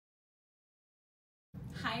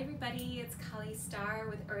Hi everybody, it's Kelsey Star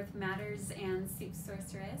with Earth Matterz and Soup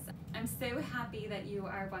Sorceress. I'm so happy that you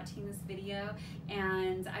are watching this video,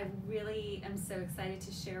 and I really am so excited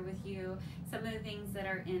to share with you some of the things that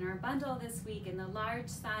are in our bundle this week in the large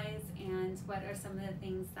size, and what are some of the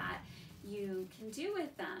things that you can do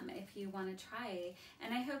with them if you want to try.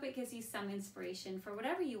 And I hope it gives you some inspiration for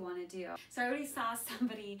whatever you want to do. So I already saw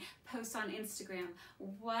somebody post on Instagram,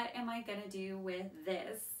 what am I going to do with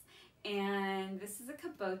this? And this is a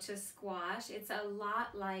kabocha squash. It's a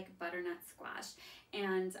lot like butternut squash,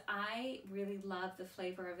 and I really love the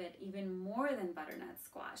flavor of it even more than butternut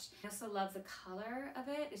squash. I also love the color of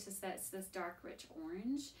it. It's just that it's this dark rich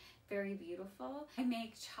orange, very beautiful. I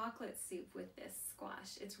make chocolate soup with this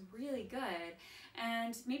squash. It's really good,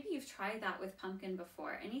 and maybe you've tried that with pumpkin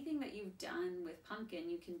before. Anything that you've done with pumpkin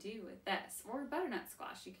you can do with this, or butternut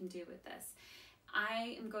squash you can do with this.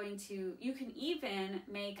 You can even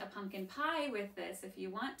make a pumpkin pie with this if you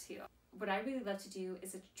want to. What I really love to do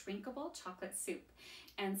is a drinkable chocolate soup.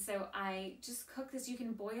 And so I just cook this. You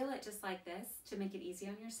can boil it just like this to make it easy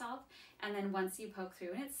on yourself. And then once you poke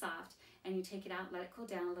through and it's soft, and you take it out, let it cool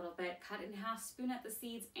down a little bit, cut it in half, spoon out the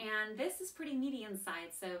seeds. And this is pretty meaty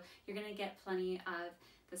inside, so you're gonna get plenty of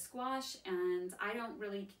the squash. And I don't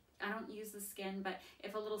use the skin, but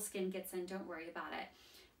if a little skin gets in, don't worry about it.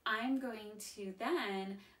 I'm going to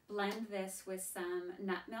then blend this with some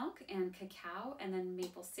nut milk and cacao and then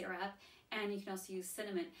maple syrup, and you can also use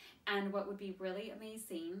cinnamon. And what would be really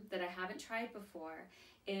amazing that I haven't tried before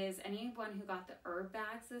is anyone who got the herb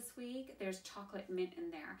bags this week, there's chocolate mint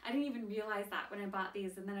in there. I didn't even realize that when I bought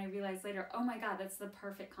these, and then I realized later, oh my God, that's the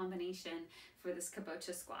perfect combination for this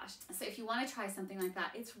kabocha squash. So if you want to try something like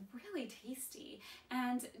that, it's really tasty.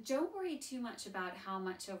 And don't worry too much about how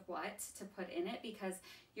much of what to put in it, because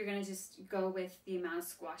you're gonna just go with the amount of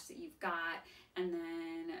squash that you've got. And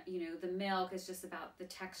then, the milk is just about the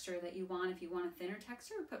texture that you want. If you want a thinner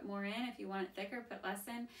texture, put more in. If you want it thicker, put less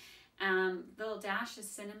in. Little dash of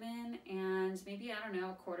cinnamon, and maybe, I don't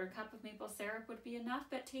know, a quarter cup of maple syrup would be enough,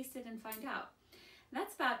 but taste it and find out.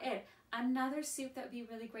 That's about it. Another soup that would be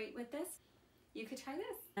really great with this, you could try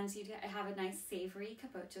this. And you'd have a nice savory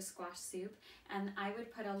kabocha squash soup, and I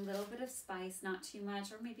would put a little bit of spice, not too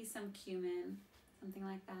much, or maybe some cumin, something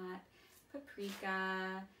like that,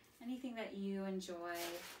 paprika, anything that you enjoy.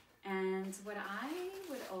 And what I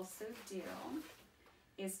would also do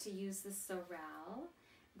is to use the sorrel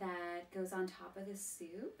that goes on top of this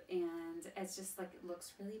soup, and it's just like, it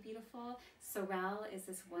looks really beautiful. Sorrel is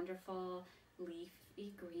this wonderful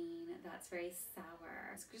leafy green that's very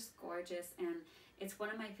sour. It's just gorgeous, and it's one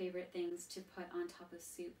of my favorite things to put on top of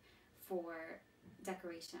soup for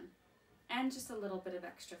decoration and just a little bit of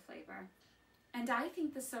extra flavor. And I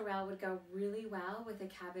think the sorrel would go really well with a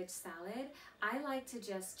cabbage salad. I like to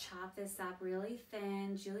just chop this up really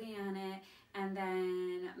thin, julienne it, and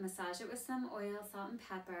then massage it with some oil, salt, and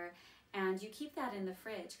pepper. And you keep that in the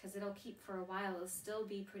fridge because it'll keep for a while. It'll still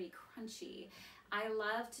be pretty crunchy. I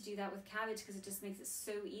love to do that with cabbage because it just makes it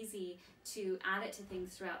so easy to add it to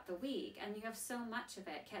things throughout the week. And you have so much of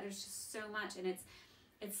it. There's just so much, and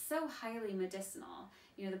it's so highly medicinal.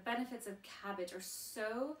 The benefits of cabbage are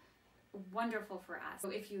so wonderful for us. So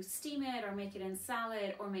if you steam it or make it in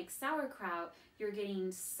salad or make sauerkraut, you're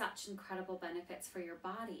getting such incredible benefits for your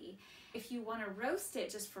body. If you want to roast it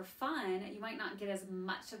just for fun, you might not get as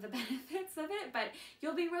much of the benefits of it, but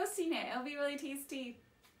you'll be roasting it. It'll be really tasty.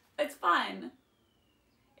 It's fun.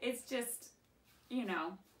 It's just,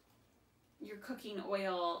 you're cooking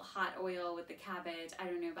hot oil with the cabbage. I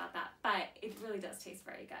don't know about that, but it really does taste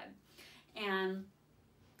very good. And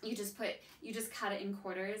you just cut it in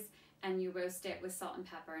quarters, and you roast it with salt and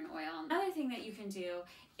pepper and oil. Another thing that you can do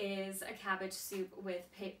is a cabbage soup with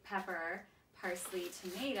pepper, parsley,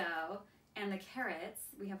 tomato, and the carrots.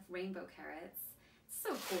 We have rainbow carrots. It's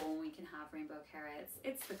so cool when we can have rainbow carrots.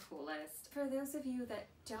 It's the coolest. For those of you that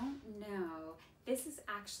don't know, this is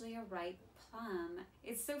actually a ripe plum.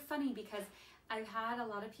 It's so funny because I've had a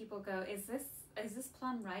lot of people go, is this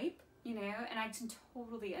plum ripe? And I can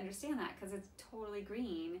totally understand that because it's totally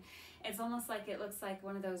green. It's almost like it looks like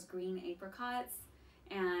one of those green apricots,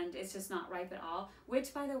 and it's just not ripe at all,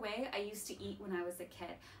 which, by the way, I used to eat when I was a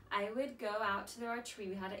kid. I would go out to our tree.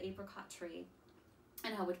 We had an apricot tree,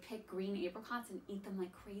 and I would pick green apricots and eat them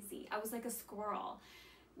like crazy. I was like a squirrel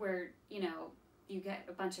where, you get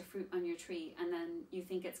a bunch of fruit on your tree, and then you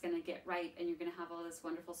think it's going to get ripe, and you're going to have all this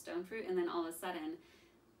wonderful stone fruit, and then all of a sudden,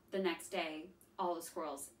 the next day, all the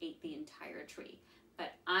squirrels ate the entire tree.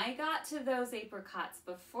 But I got to those apricots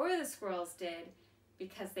before the squirrels did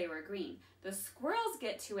because they were green. The squirrels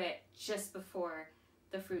get to it just before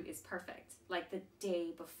the fruit is perfect, like the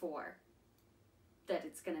day before. that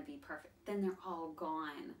it's gonna be perfect. Then they're all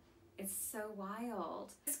gone. It's so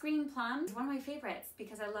wild. This green plum is one of my favorites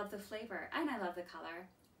because I love the flavor and I love the color.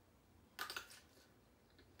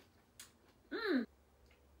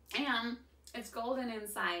 And it's golden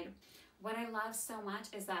inside. What I love so much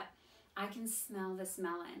is that I can smell this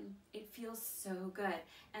melon. It feels so good.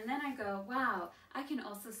 And then I go, wow, I can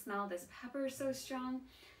also smell this pepper so strong.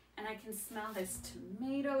 And I can smell this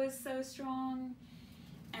tomato is so strong.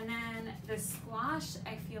 And then the squash,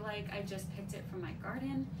 I feel like I just picked it from my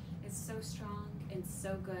garden. It's so strong and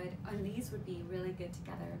so good. And these would be really good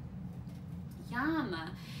together. Yum.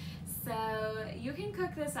 So you can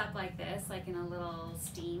cook this up like this, like in a little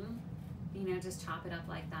steam, you know, just chop it up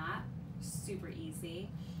like that. Super easy.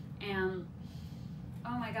 And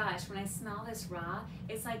oh my gosh, when I smell this raw,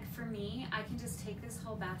 it's like for me, I can just take this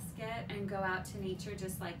whole basket and go out to nature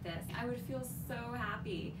just like this. I would feel so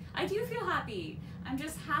happy. I do feel happy. I'm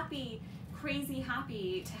just happy, crazy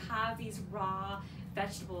happy to have these raw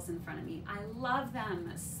vegetables in front of me. I love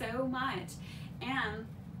them so much. And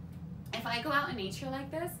if I go out in nature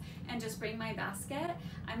like this and just bring my basket,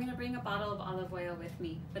 I'm gonna bring a bottle of olive oil with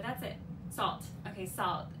me, but that's it. Salt, okay,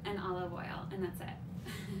 salt and olive oil, and that's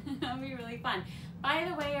it. That'll be really fun. By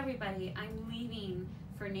the way, everybody, I'm leaving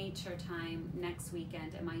for nature time next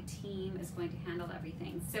weekend and my team is going to handle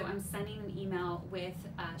everything. So I'm sending an email with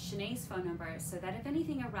Shanae's phone number so that if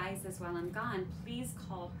anything arises while I'm gone, please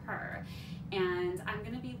call her. And I'm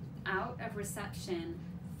gonna be out of reception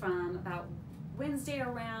from about Wednesday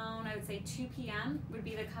around, I would say 2 p.m. would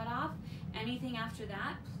be the cutoff. Anything after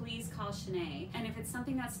that, please call Shanae. And if it's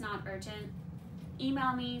something that's not urgent,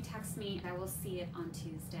 email me, text me, and I will see it on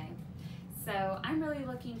Tuesday. So I'm really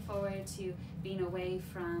looking forward to being away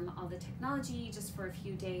from all the technology just for a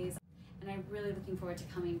few days. And I'm really looking forward to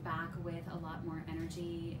coming back with a lot more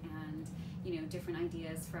energy and, you know, different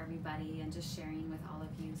ideas for everybody and just sharing with all of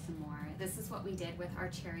you some more. This is what we did with our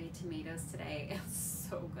cherry tomatoes today. It was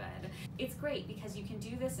so good. It's great because you can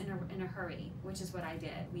do this in a hurry, which is what I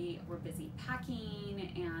did. We were busy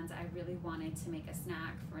packing and I really wanted to make a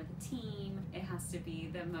snack for the team. It has to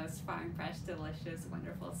be the most farm fresh, delicious,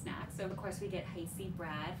 wonderful snack. So of course we get Hasty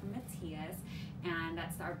bread from Matterz, and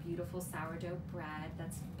that's our beautiful sourdough bread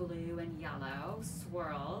that's blue and yellow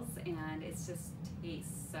swirls, and it just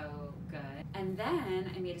tastes so good. And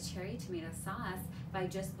then I made a cherry tomato sauce by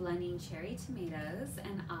just blending cherry tomatoes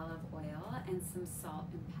and olive oil and some salt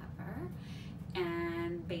and pepper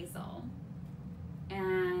and basil.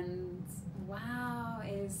 And wow,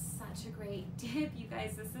 it is such a great dip, you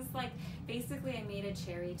guys. This is like, basically I made a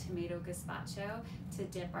cherry tomato gazpacho to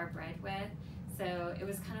dip our bread with. So it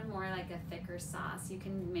was kind of more like a thicker sauce. You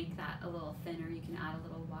can make that a little thinner, you can add a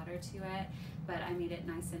little water to it, but I made it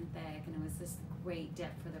nice and thick, and it was this great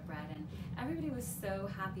dip for the bread, and everybody was so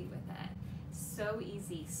happy with it. So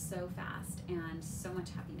easy, so fast, and so much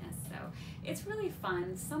happiness. So it's really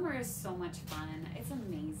fun. Summer is so much fun. It's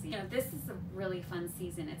amazing. You know, this is a really fun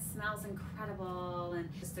season. It smells incredible, and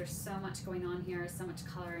just there's so much going on here, so much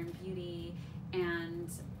color and beauty, and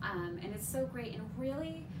it's so great. And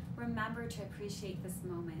really remember to appreciate this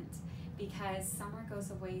moment, because summer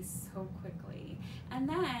goes away so quickly. And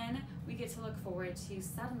then we get to look forward to,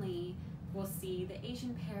 suddenly we'll see the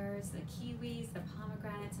Asian pears, the kiwis, the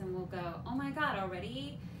pomegranates, and we'll go, oh my God,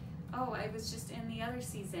 already? Oh, I was just in the other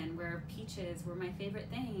season where peaches were my favorite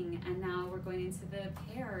thing, and now we're going into the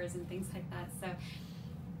pears and things like that. So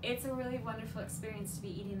it's a really wonderful experience to be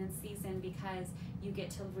eating in season, because you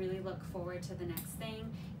get to really look forward to the next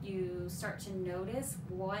thing. You start to notice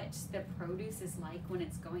what the produce is like when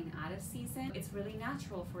it's going out of season. It's really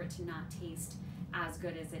natural for it to not taste as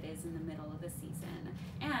good as it is in the middle of the season,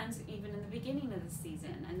 and even in the beginning of the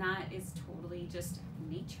season, and that is totally just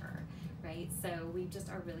nature, right? So we just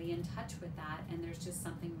are really in touch with that, and there's just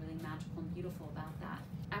something really magical and beautiful about that.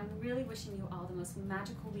 I'm really wishing you all the most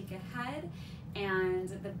magical week ahead and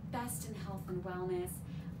the best in health and wellness.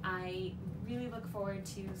 I really look forward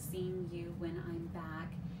to seeing you when I'm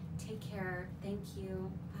back. Take care. Thank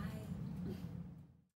you. Bye.